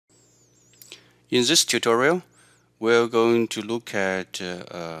In this tutorial, we're going to look at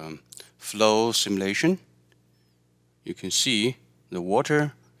flow simulation. You can see the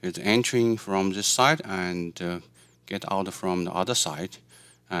water is entering from this side and get out from the other side.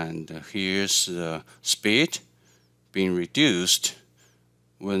 And here's the speed being reduced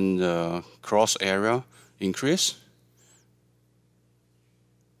when the cross area increase.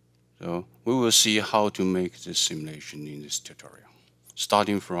 So we will see how to make this simulation in this tutorial,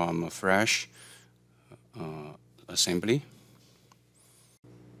 starting from a fresh assembly.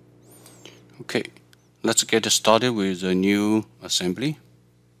 Okay, let's get started with a new assembly.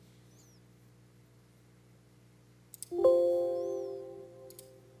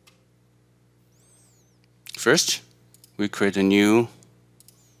 First, we create a new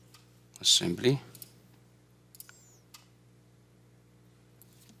assembly.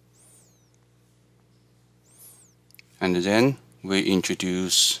 And then we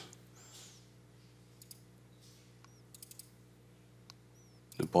introduce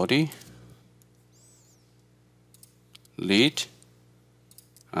the body, lead,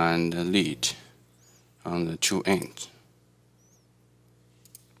 and the lead on the two ends.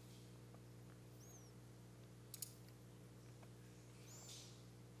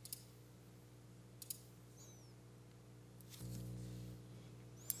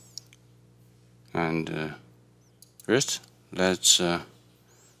 And first, let's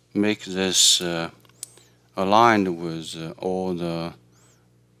make this aligned with all the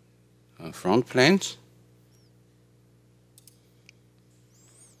front planes.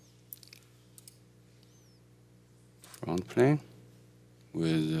 Front plane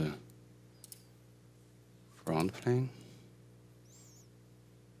with front plane.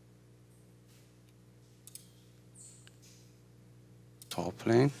 Top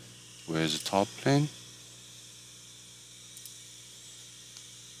plane with top plane.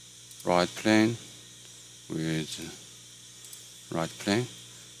 Right plane with right plane.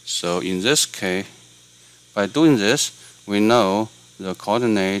 So in this case, by doing this, we know the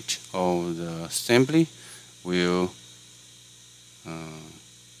coordinate of the assembly will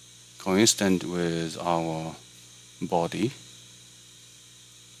coincident with our body.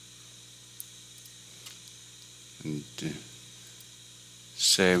 And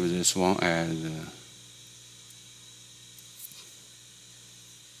save this one as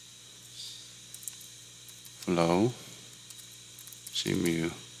flow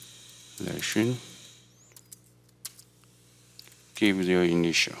simulation. Give your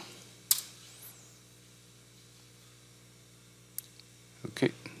initial.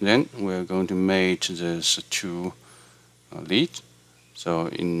 Okay, then we're going to mate this to lead. So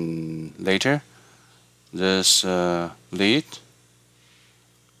in later, this lead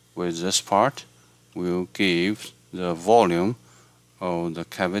with this part will give the volume of the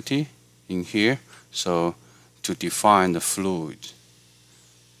cavity in here. So to define the fluid,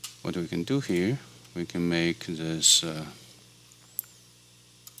 what we can do here, we can make this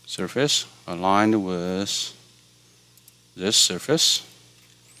surface aligned with this surface,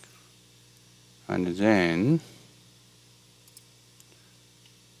 and then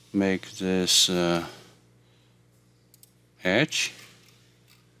make this edge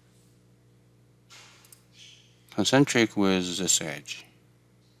concentric with this edge.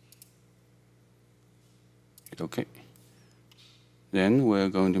 Okay. Then we're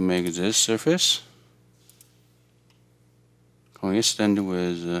going to make this surface coincident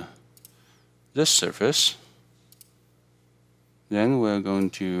with this surface. Then we're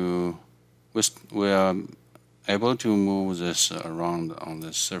going to, we are able to move this around on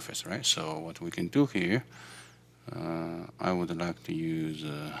this surface, right? So what we can do here, I would like to use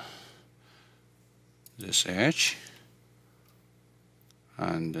this edge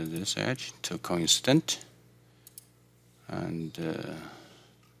and this edge to coincident, and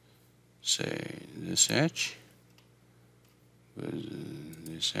say this edge with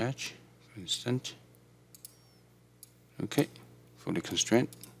this edge constant. Okay, fully constrained.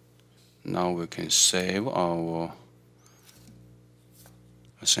 Now we can save our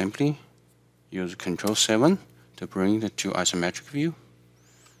assembly. Use Control 7 to bring it to isometric view.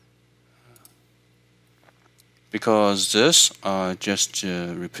 Because this just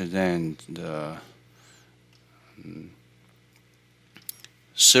represent the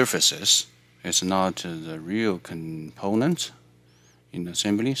surfaces, it's not the real component in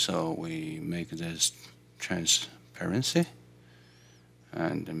assembly, so we make this transparency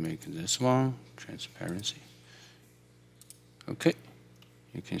and make this one transparency. Okay,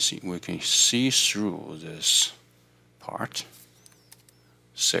 you can see, we can see through this part.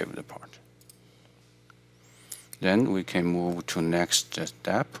 Save the part. Then we can move to next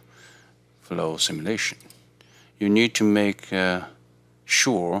step. flow simulation. You need to make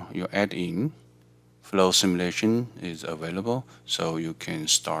sure your add-in flow simulation is available, so you can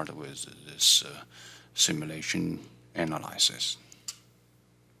start with this simulation analysis.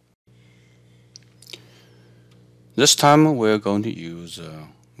 This time we're going to use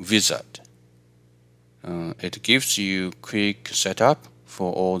Wizard. It gives you quick setup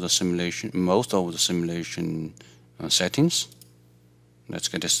for all the simulation, most of the simulation settings. Let's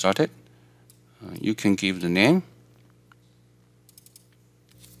get started. You can give the name.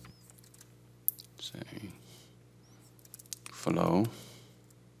 Say flow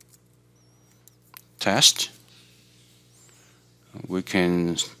test. We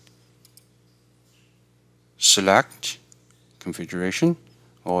can select configuration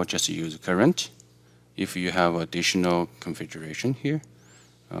or just use current if you have additional configuration here.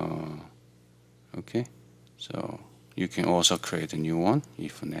 Okay, so you can also create a new one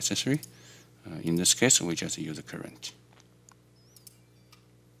if necessary. In this case, we just use the current.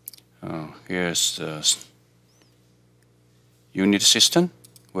 Here's the unit system.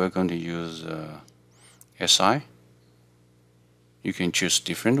 We're going to use SI. You can choose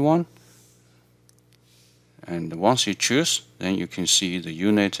different one. And once you choose, then you can see the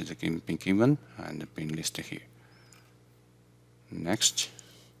unit has been given and been listed here. Next.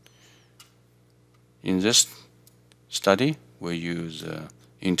 In this study, we use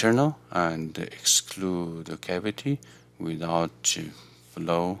internal and exclude the cavity without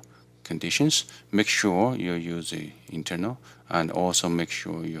flow conditions. Make sure you use the internal, and also make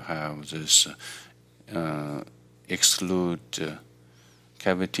sure you have this exclude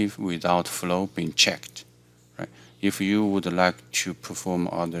cavity without flow being checked. Right? If you would like to perform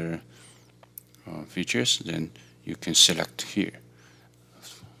other features, then you can select here.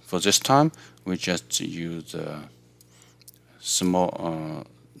 For this time, we just use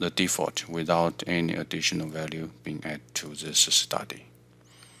the default without any additional value being added to this study.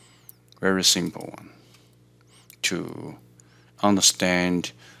 Very simple one to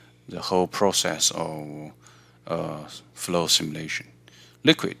understand the whole process of flow simulation.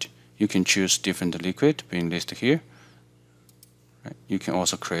 Liquid, you can choose different liquid being listed here. Right? You can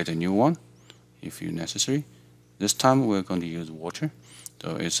also create a new one if you necessary. This time we're going to use water.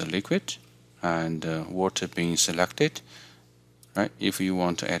 So it's a liquid and water being selected. Right? If you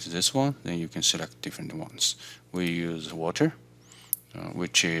want to add this one, then you can select different ones. We use water,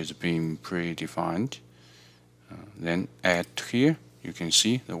 which is being predefined. Then add here. You can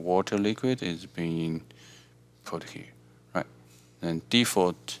see the water liquid is being put here. Right? Then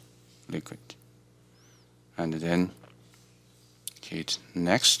default liquid. And then hit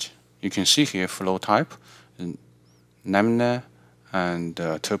next. You can see here flow type, laminar and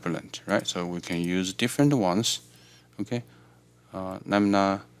turbulent, right? So we can use different ones, okay?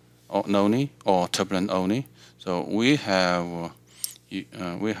 Laminar only or turbulent only. So we have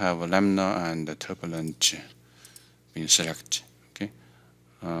laminar and turbulent being selected, okay?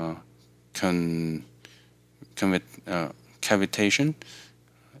 Cavitation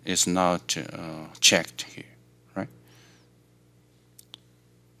is not checked here, right?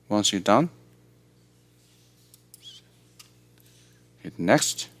 Once you're done, hit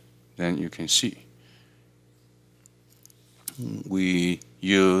next, then you can see we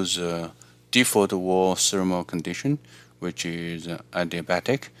use default wall thermal condition, which is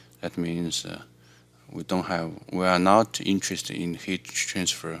adiabatic. That means we are not interested in heat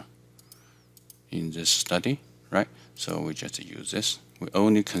transfer in this study, right? So we just use this. We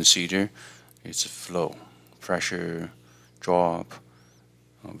only consider its flow, pressure drop,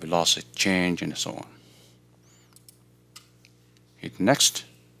 velocity change, and so on. Hit next,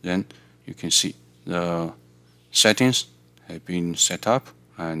 then you can see the settings have been set up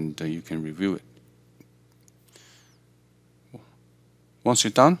and you can review it. Once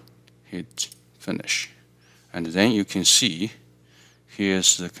you're done, hit finish. And then you can see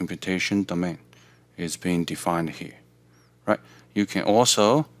here's the computation domain. It's being defined here. Right? You can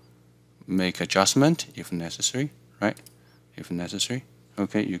also make adjustment if necessary, right? If necessary.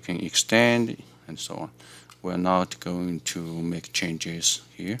 Okay, you can extend and so on. We're not going to make changes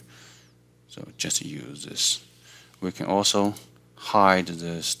here, so just use this. We can also hide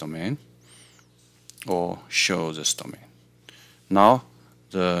this domain or show this domain. Now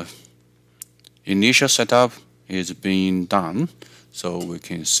the initial setup is being done, so we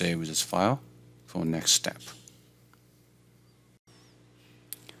can save this file for next step.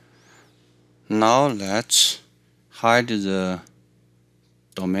 Now let's hide the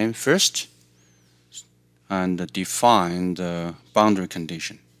domain first and define the boundary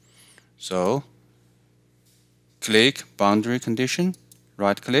condition. So click boundary condition,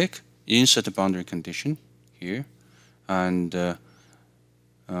 right click, insert the boundary condition here, and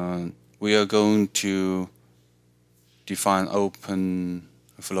we are going to define open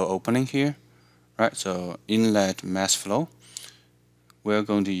flow opening here, right? So inlet mass flow, we're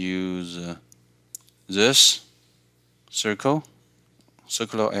going to use this circular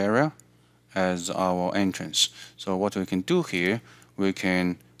area as our entrance. So what we can do here, we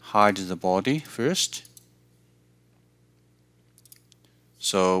can hide the body first,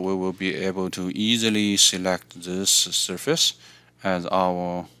 so we will be able to easily select this surface as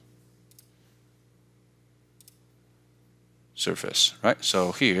our surface, right?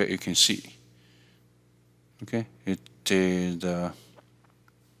 So here you can see, okay, it is the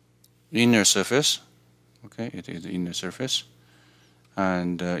inner surface, okay, it is the inner surface,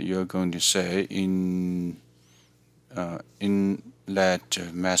 and you're going to say inlet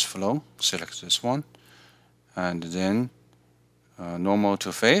mass flow, select this one, and then normal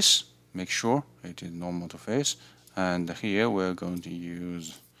to face, make sure it is normal to face, and here we're going to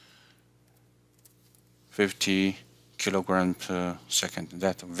use 50 kilogram per second.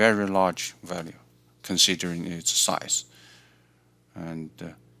 That's a very large value considering its size, and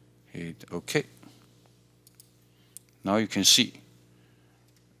hit OK. Now you can see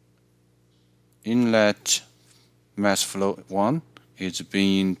inlet mass flow 1 is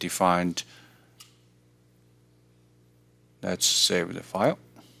being defined. Let's save the file.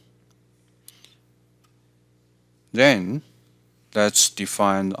 Then let's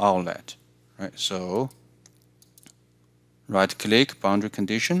define outlet, right? So right click, boundary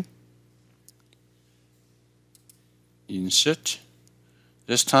condition, insert.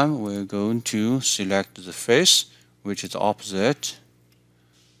 This time we're going to select the face, which is opposite.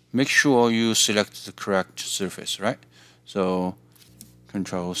 Make sure you select the correct surface, right? So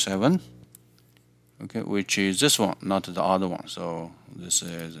Control 7, okay, which is this one, not the other one. So this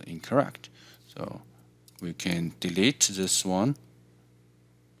is incorrect. So we can delete this one.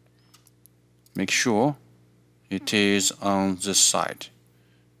 Make sure it is on this side.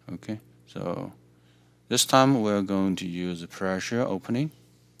 Okay, so this time we're going to use the pressure opening,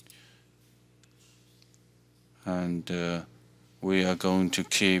 and we are going to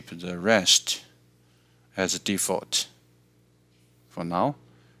keep the rest as a default for now.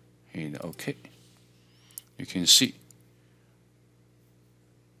 Hit OK. You can see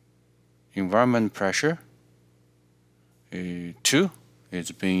environment pressure 2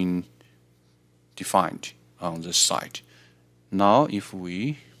 is being defined on this side. Now if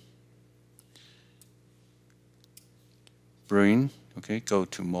we bring, okay, go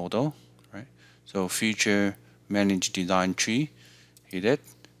to model, right? So feature manage design tree, hit it,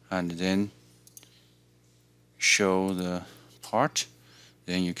 and then show the part.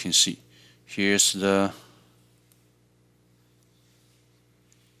 Then you can see here's the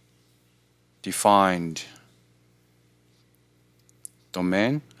defined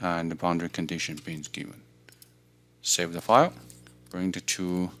domain and the boundary condition being given. Save the file, bring it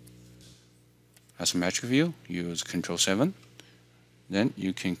to isometric view, use Control 7. Then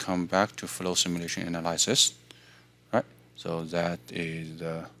you can come back to flow simulation analysis, right? So that is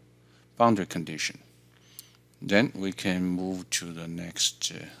the boundary condition. Then we can move to the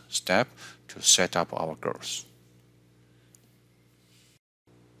next step to set up our goals.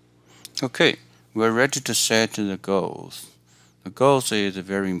 Okay, we're ready to set the goals. The goals is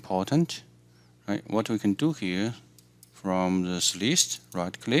very important, right? What we can do here, from this list,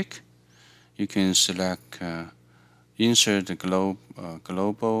 right click, you can select insert the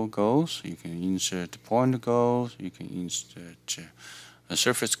global goals, you can insert point goals, you can insert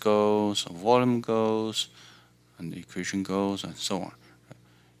surface goals, volume goals, and equation goals, and so on.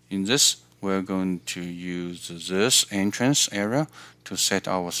 In this, we're going to use this entrance area to set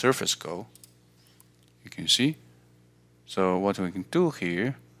our surface goal. You can see. So what we can do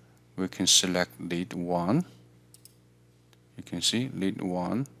here, we can select lead 1. You can see lead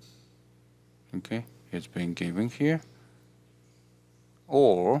 1. Okay, it's been given here.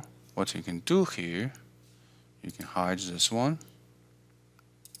 Or what you can do here, you can hide this one.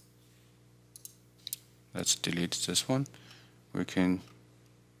 Let's delete this one. We can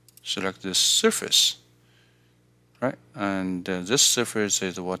select this surface, right? And this surface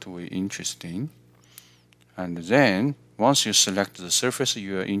is what we're interested in. And then once you select the surface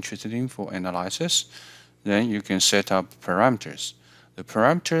you are interested in for analysis, then you can set up parameters. The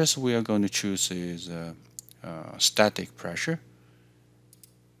parameters we are going to choose is static pressure.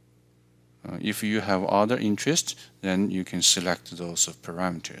 If you have other interest, then you can select those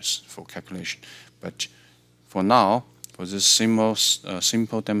parameters for calculation. But for now, for this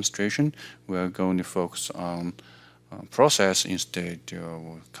simple demonstration, we are going to focus on process instead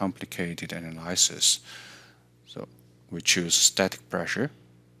of complicated analysis. So we choose static pressure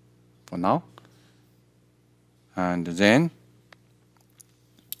for now, and then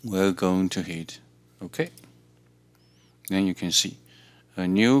we're going to hit OK. Then you can see a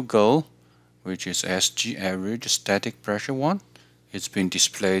new goal, which is SG average static pressure 1. It's been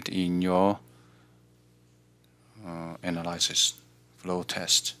displayed in your analysis flow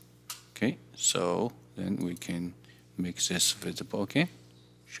test. Okay, so then we can make this visible again,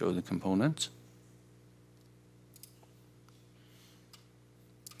 show the components,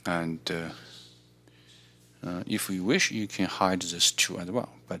 and if you wish, you can hide this too as well,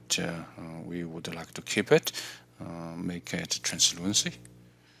 but we would like to keep it, make it translucency.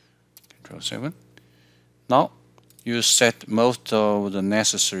 Control 7. Now you set most of the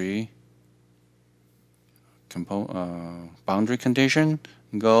necessary boundary condition,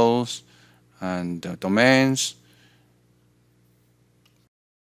 goals, and domains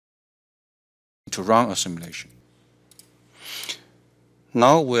to run a simulation.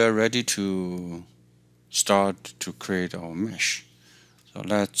 Now we're ready to start to create our mesh. So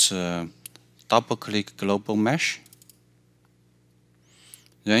let's double click global mesh.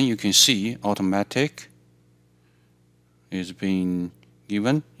 Then you can see automatic is being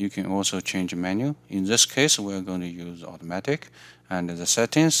given. You can also change menu. In this case, we're going to use automatic, and the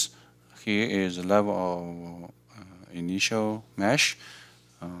settings here is the level of initial mesh.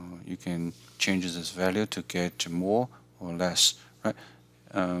 You can change this value to get more or less, right?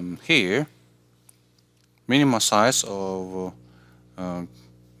 Here, minimum size of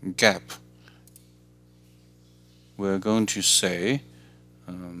gap, we're going to say,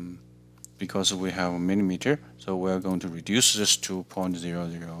 because we have a millimeter, so we're going to reduce this to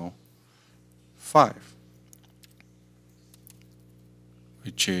 0.005,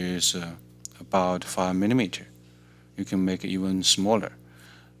 which is about 5 millimeter. You can make it even smaller.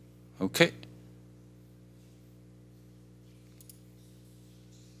 Okay.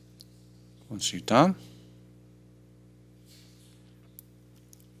 Once you're done,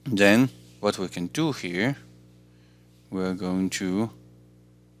 then what we can do here, we're going to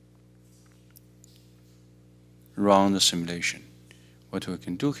run the simulation. What we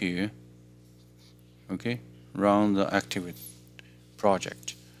can do here, okay, run the activity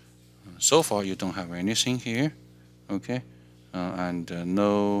project. So far you don't have anything here, okay, and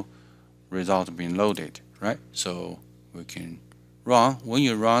no result being loaded, right? So we can run. When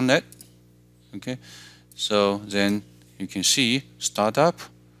you run it, okay, so then you can see startup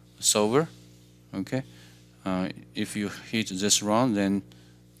solver, okay. If you hit this run, then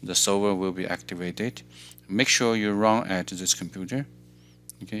the solver will be activated. Make sure you run at this computer.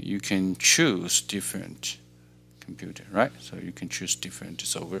 Okay, you can choose different computer, right? So you can choose different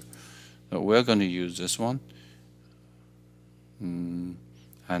solver. So we're going to use this one, and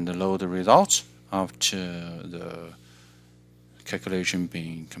load the results after the calculation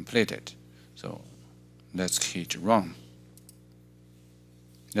being completed. So let's hit run.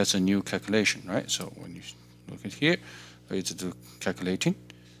 That's a new calculation, right? So when you look at here, it's calculating,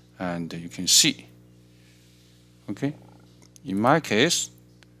 and you can see. Okay, in my case,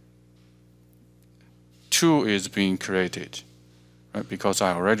 2 is being created, right? Because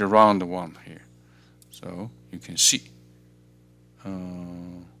I already run the 1 here. So you can see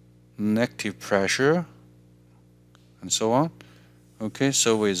negative pressure and so on. Okay,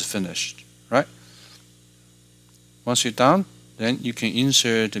 so it's finished, right? Once you're done, then you can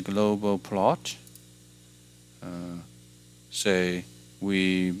insert the global plot. Say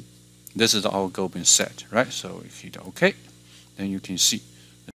this is our goal being set, right? So if you hit OK, then you can see.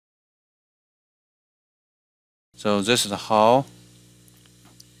 So this is how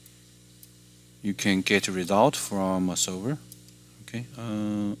you can get a result from a solver. Okay.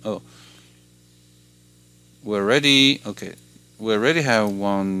 Oh, we already have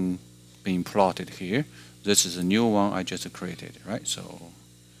one being plotted here. This is a new one I just created, right? So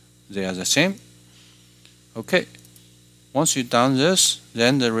they are the same. Okay. Once you've done this,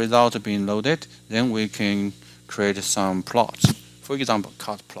 then the result being loaded, then we can create some plots. For example,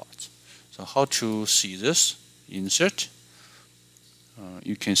 cut plots. So how to see this? Insert.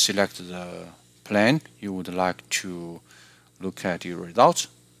 You can select the plane you would like to look at your results.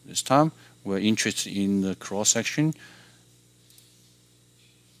 This time, we're interested in the cross section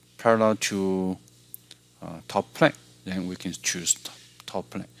parallel to top plane. Then we can choose top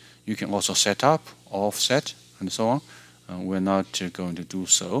plane. You can also set up, offset, and so on. We're not going to do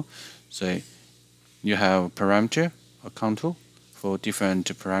so. Say you have parameter, a contour for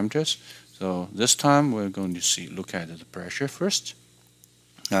different parameters. So this time we're going to look at the pressure first.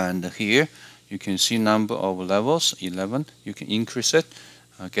 And here you can see number of levels 11. You can increase it,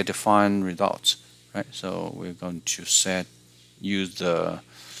 get the fine results, right? So we're going to use the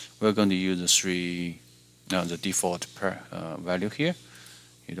the default value here.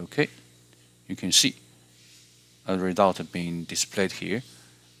 Hit OK. You can see a result being displayed here.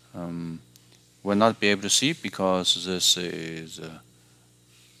 We'll not be able to see because this is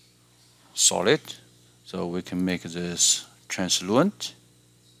solid, so we can make this translucency,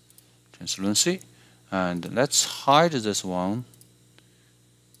 and let's hide this one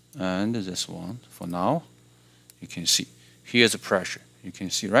and this one for now. You can see here's the pressure. You can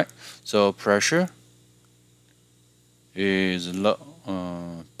see, right? So pressure is low.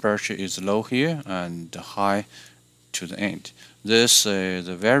 Pressure is low here and high to the end. This is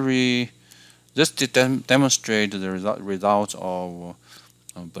demonstrates the result of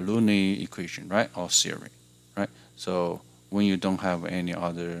Bernoulli equation, right, or theory, right? So when you don't have any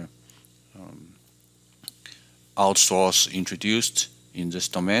other outsource introduced in this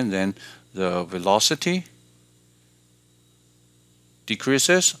domain, then the velocity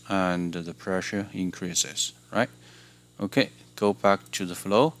decreases and the pressure increases, right? Okay, go back to the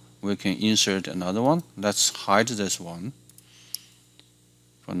flow. We can insert another one. Let's hide this one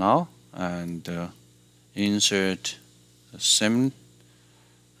for now and insert the same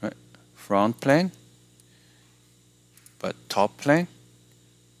front plane but top plane,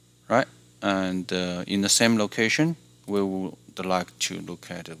 right? And in the same location we would like to look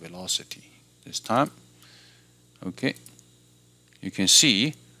at the velocity this time. Okay, you can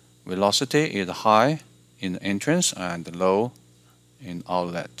see velocity is high in the entrance and low in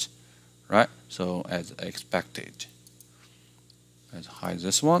outlet, right? So as expected. Let's hide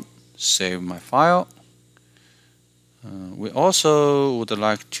this one, save my file. We also would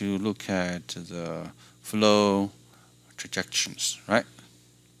like to look at the flow trajectories, right?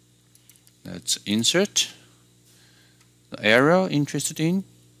 Let's insert. The area interested in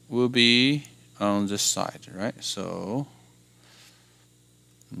will be on this side, right? So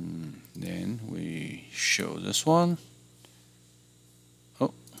then we show this one.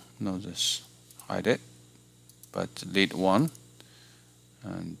 Oh, no, this hide it, but delete one,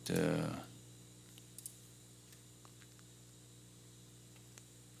 and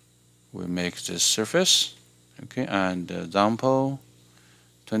we make this surface, okay, and example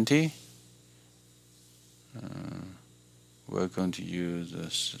 20. We're going to use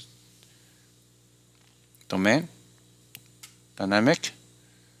this domain dynamic.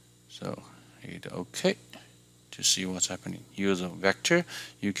 So hit OK to see what's happening. Use a vector.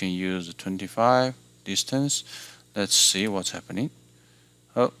 You can use 25 distance. Let's see what's happening.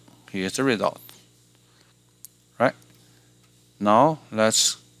 Oh, here's the result. Right. Now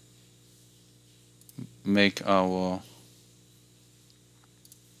let's make our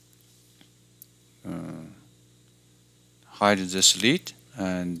hide this lead,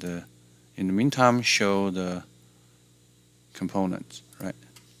 and in the meantime show the components, right?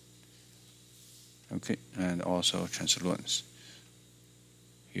 Okay, and also translucence.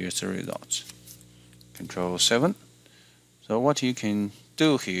 Here's the results. Control 7. So what you can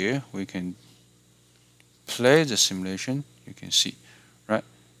do here, we can play the simulation. You can see, right?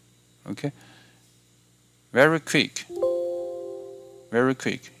 Okay, very quick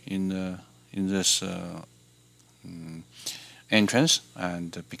in this entrance,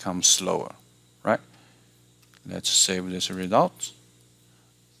 and become slower, right? Let's save this result.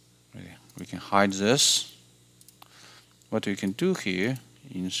 We can hide this. What we can do here,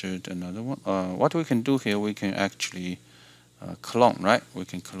 insert another one. What we can do here, we can actually clone, right? We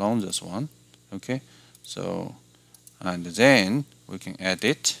can clone this one, okay? So, and then we can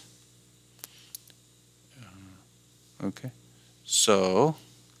edit. Okay, so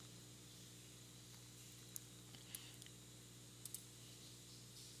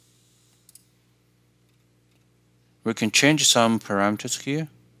we can change some parameters here,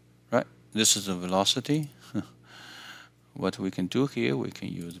 right? This is the velocity. What we can do here, we can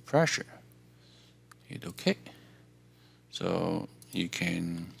use pressure. Hit OK. So you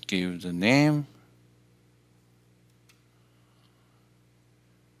can give the name.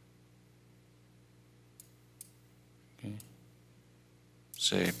 Okay.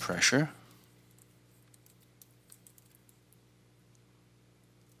 Say pressure.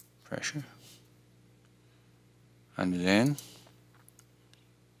 And then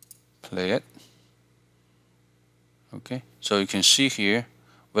play it. Okay, so you can see here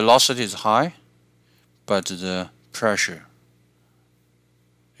velocity is high, but the pressure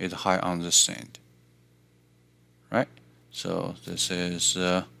is high on this end, right? So this is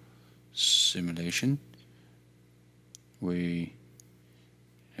a simulation we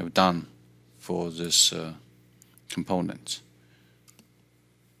have done for this component.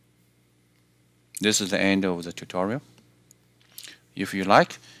 This is the end of the tutorial. If you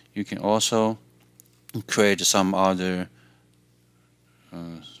like, you can also create some other,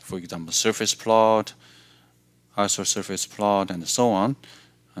 for example, surface plot, isosurface plot, and so on,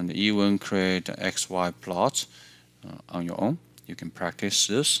 and even create XY plots on your own. You can practice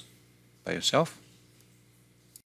this by yourself.